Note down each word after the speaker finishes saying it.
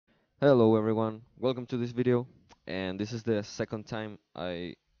Hello everyone, welcome to this video, and this is the second time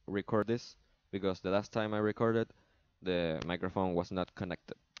I record this because the last time I recorded the microphone was not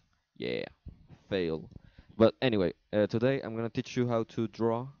connected. Yeah, fail. But anyway, today I'm gonna teach you how to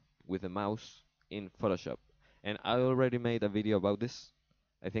draw with a mouse in Photoshop. And I already made a video about this.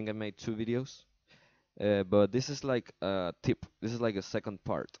 I think I made two videos, but this is like a tip. This is like a second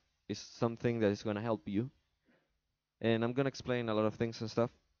part. It's something that is gonna help you, and I'm gonna explain a lot of things and stuff.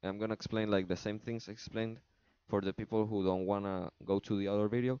 I'm gonna explain like the same things I explained for the people who don't wanna go to the other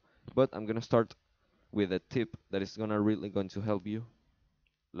video, but I'm gonna start with a tip that is gonna really going to help you,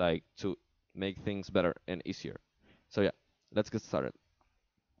 like to make things better and easier. So yeah, let's get started.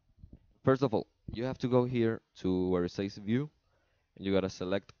 First of all, you have to go here to where it says View, and you gotta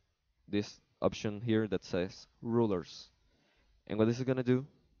select this option here that says Rulers. And what this is gonna do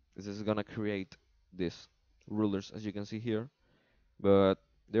is this is gonna create these rulers as you can see here, but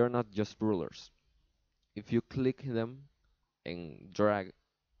they are not just rulers. If you click them and drag,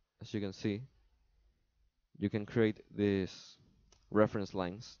 as you can see, you can create these reference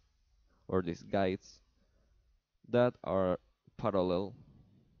lines or these guides that are parallel,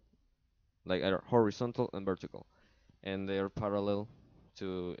 like are horizontal and vertical, and they are parallel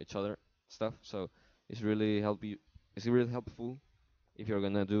to each other stuff. So it's really help you. It's really helpful if you're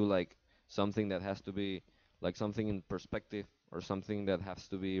gonna do like something that has to be like something in perspective or something that has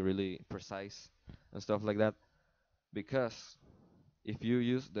to be really precise and stuff like that. Because if you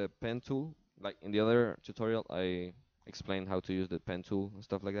use the pen tool, like in the other tutorial, I explained how to use the pen tool and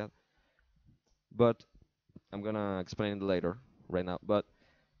stuff like that. But I'm gonna explain it later, right now. But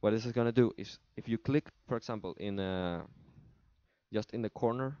what this is gonna do is, if you click, for example, in just in the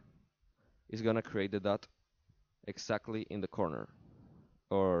corner, it's gonna create the dot exactly in the corner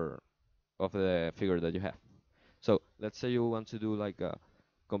or of the figure that you have. So let's say you want to do like a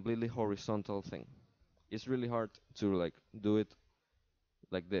completely horizontal thing. It's really hard to like do it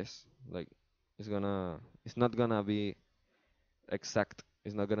like this. Like it's not gonna be exact.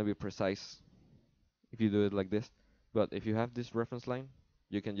 It's not gonna be precise if you do it like this. But if you have this reference line,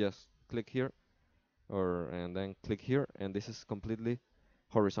 you can just click here or and then click here, and this is completely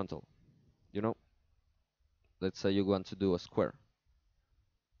horizontal. You know, let's say you want to do a square.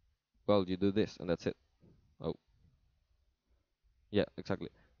 Well, you do this and that's it. Oh, yeah, exactly.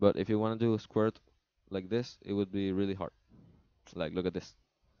 But if you want to do a square like this, it would be really hard. Like, look at this.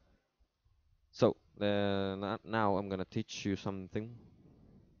 So, now I'm gonna teach you something.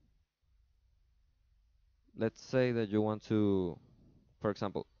 Let's say that you want to, for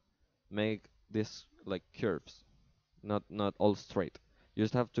example, make this like curves, not all straight. You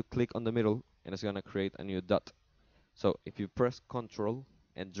just have to click on the middle and it's gonna create a new dot. So if you press Ctrl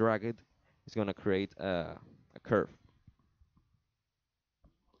and drag it, it's gonna create a curve.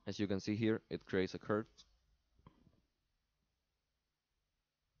 As you can see here, it creates a curve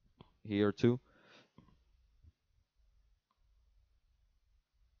here too.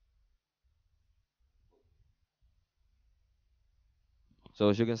 So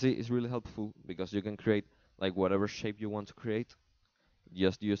as you can see, it's really helpful because you can create like whatever shape you want to create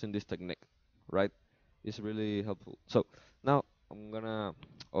just using this technique, right? It's really helpful. So now I'm gonna,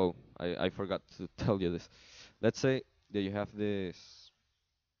 oh, I forgot to tell you this. Let's say that you have the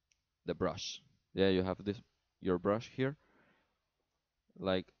brush. Yeah, you have this, your brush here.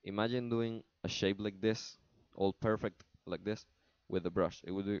 Like imagine doing a shape like this, all perfect like this, with the brush.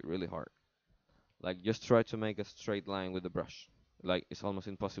 It would be really hard. Like just try to make a straight line with the brush. Like it's almost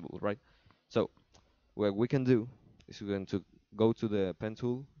impossible, right? So what we can do is we're going to go to the pen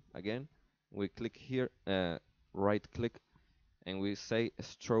tool again. We click here, right click, and we say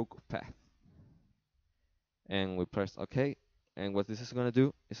stroke path, and we press OK. And what this is going to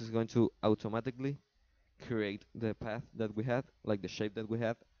do is it's going to automatically create the path that we had, like the shape that we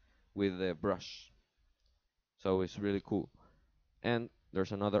had, with the brush. So it's really cool. And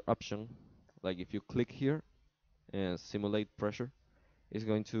there's another option, like if you click here and simulate pressure, it's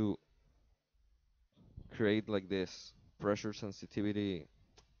going to create like this pressure sensitivity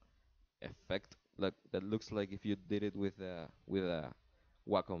effect, like that looks like if you did it with a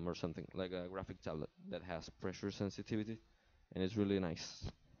wacom or something, like a graphic tablet that has pressure sensitivity, and it's really nice.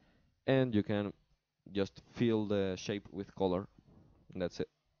 And you can just fill the shape with color, and that's it.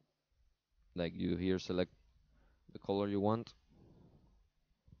 Like you here select the color you want,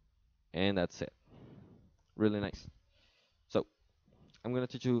 and that's it. Really nice. So I'm gonna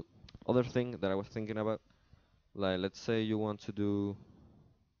teach you other thing that I was thinking about. Like let's say you want to do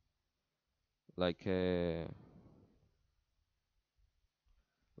like a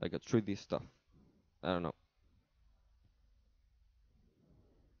 3D stuff. I don't know.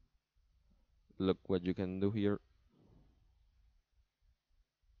 look what you can do here.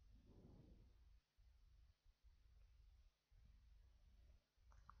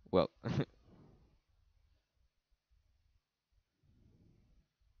 Well,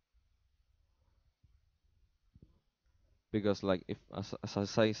 because like if as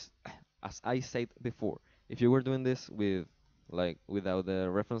I said before, if you were doing this with like without the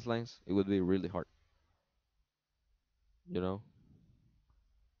reference lines, it would be really hard, you know.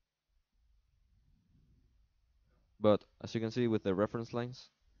 But as you can see with the reference lines,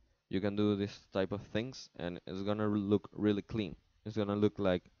 you can do this type of things, and it's gonna look really clean. It's gonna look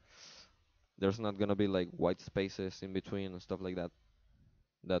like there's not gonna be like white spaces in between and stuff like that.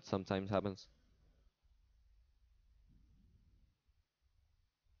 That sometimes happens.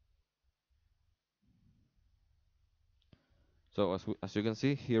 So as you can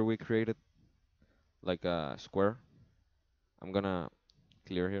see here, we created like a square. I'm gonna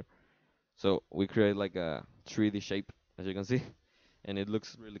clear here. So we create like a 3D shape, as you can see, and it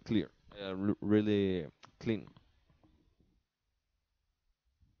looks really clear, really clean.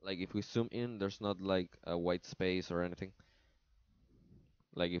 Like if we zoom in, there's not like a white space or anything.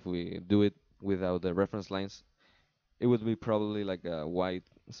 Like if we do it without the reference lines, it would be probably like a white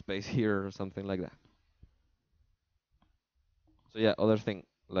space here or something like that. So yeah, other thing,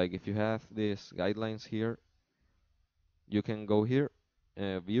 like if you have these guidelines here, you can go here,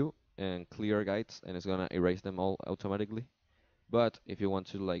 view and clear guides, and it's gonna erase them all automatically. But if you want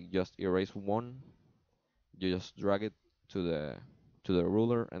to like just erase one, you just drag it to the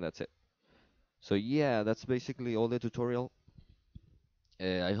ruler, and that's it. So yeah, that's basically all the tutorial.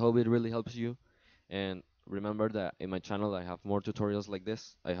 I hope it really helps you. And remember that in my channel I have more tutorials like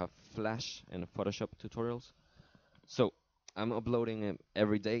this. I have Flash and Photoshop tutorials. So I'm uploading them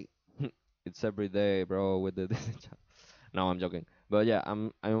every day. It's every day, bro, with the Disney channel. No, I'm joking. But yeah,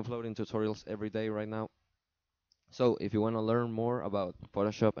 I'm uploading tutorials every day right now. So if you want to learn more about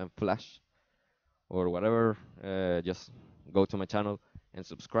Photoshop and Flash or whatever, just go to my channel and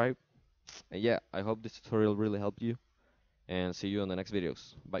subscribe. And yeah, I hope this tutorial really helped you, and see you on the next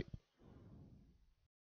videos. Bye.